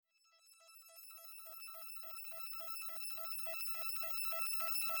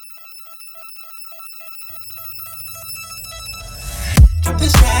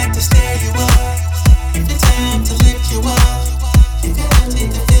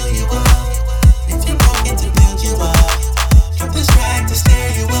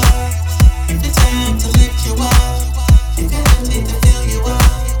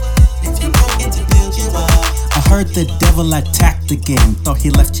devil attacked again. Thought he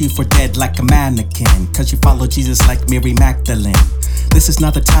left you for dead like a mannequin, cause you follow Jesus like Mary Magdalene. This is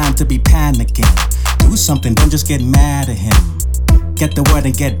not the time to be panicking. Do something, don't just get mad at him. Get the word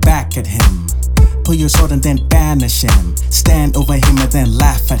and get back at him. Pull your sword and then banish him. Stand over him and then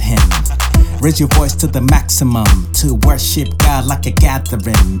laugh at him. Raise your voice to the maximum, to worship God like a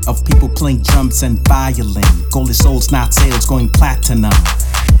gathering of people playing drums and violin. Golden souls, not sales, going platinum.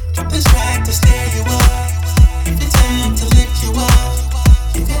 Drop this track to stir you up. If it's time to lift you up.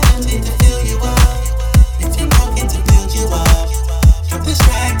 If you're empty to fill you up. If you're broken to build you up. Drop this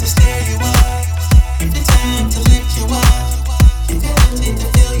track to stir you up. If it's time to lift you up. If you're empty to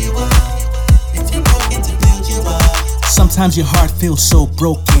fill you up. If you're broken to build you up. Sometimes your heart feels so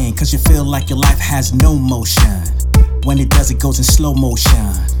broken, cause you feel like your life has no motion. When it does, it goes in slow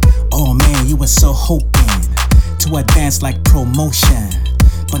motion. Oh man, you were so hoping to advance like promotion,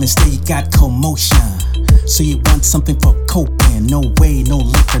 but instead you got commotion. So you want something for coping. No way, no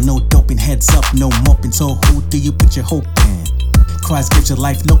liquor, no doping. Heads up, no moping. So who do you put your hope in? Christ gives your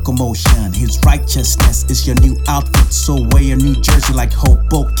life locomotion. His righteousness is your new outfit. So wear your New Jersey like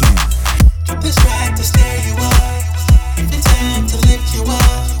Hoboken. Drop this track to stir you up. If it's time to lift you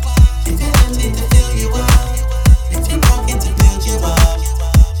up. If you're empty to fill you up. If you're broken to build you up.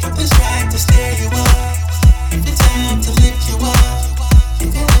 Drop this track to stir you up. If it's time to lift you up.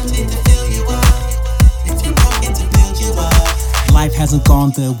 If you're empty to fill you up. If you're broken to build you up. Life hasn't gone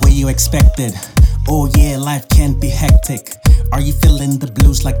the way you expected. Oh yeah, life can be hectic. Are you feeling the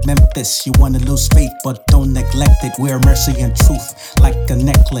blues like Memphis? You wanna lose faith, but don't neglect it. Wear mercy and truth like a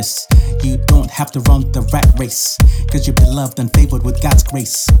necklace. You don't have to run the rat race, cause you're beloved and favored with God's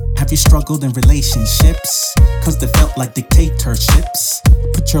grace. Have you struggled in relationships? Cause they felt like dictatorships.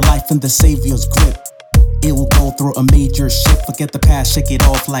 Put your life in the Savior's grip. It will go through a major shift. Forget the past, shake it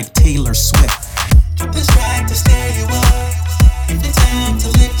off like Taylor Swift.